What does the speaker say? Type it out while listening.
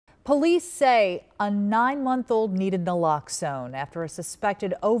Police say a 9-month-old needed naloxone after a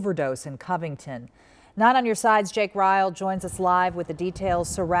suspected overdose in Covington. 9 on your side's Jake Ryle joins us live with the details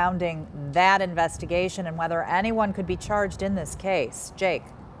surrounding that investigation and whether anyone could be charged in this case. Jake.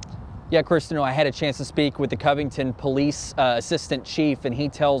 Yeah, Kristen, I had a chance to speak with the Covington police assistant chief, and he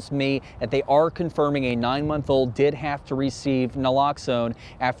tells me that they are confirming a 9-month-old did have to receive naloxone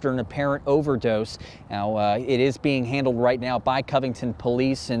after an apparent overdose. Now, it is being handled right now by Covington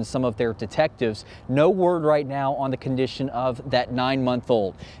police and some of their detectives. No word right now on the condition of that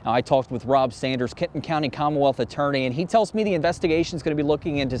 9-month-old. Now, I talked with Rob Sanders, Kenton County Commonwealth attorney, and he tells me the investigation is going to be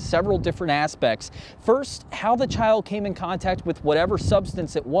looking into several different aspects. First, how the child came in contact with whatever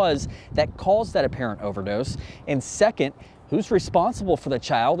substance it was that caused that apparent overdose, and second, who's responsible for the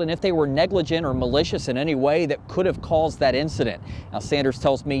child and if they were negligent or malicious in any way that could have caused that incident. Now, Sanders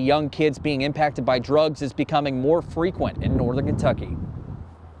tells me young kids being impacted by drugs is becoming more frequent in northern Kentucky.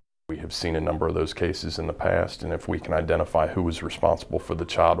 We have seen a number of those cases in the past, and if we can identify who was responsible for the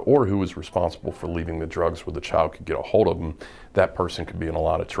child or who was responsible for leaving the drugs where the child could get a hold of them, that person could be in a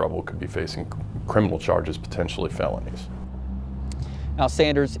lot of trouble, could be facing criminal charges, potentially felonies. Now,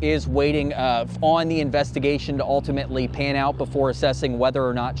 Sanders is waiting on the investigation to ultimately pan out before assessing whether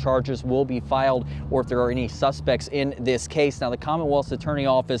or not charges will be filed or if there are any suspects in this case. Now, the Commonwealth's Attorney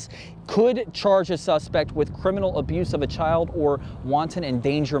Office could charge a suspect with criminal abuse of a child or wanton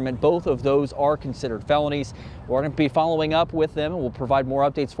endangerment. Both of those are considered felonies. We're going to be following up with them, and we'll provide more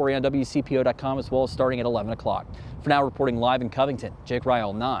updates for you on WCPO.com as well as starting at 11 o'clock. For now, reporting live in Covington, Jake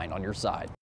Ryle, 9 on your side.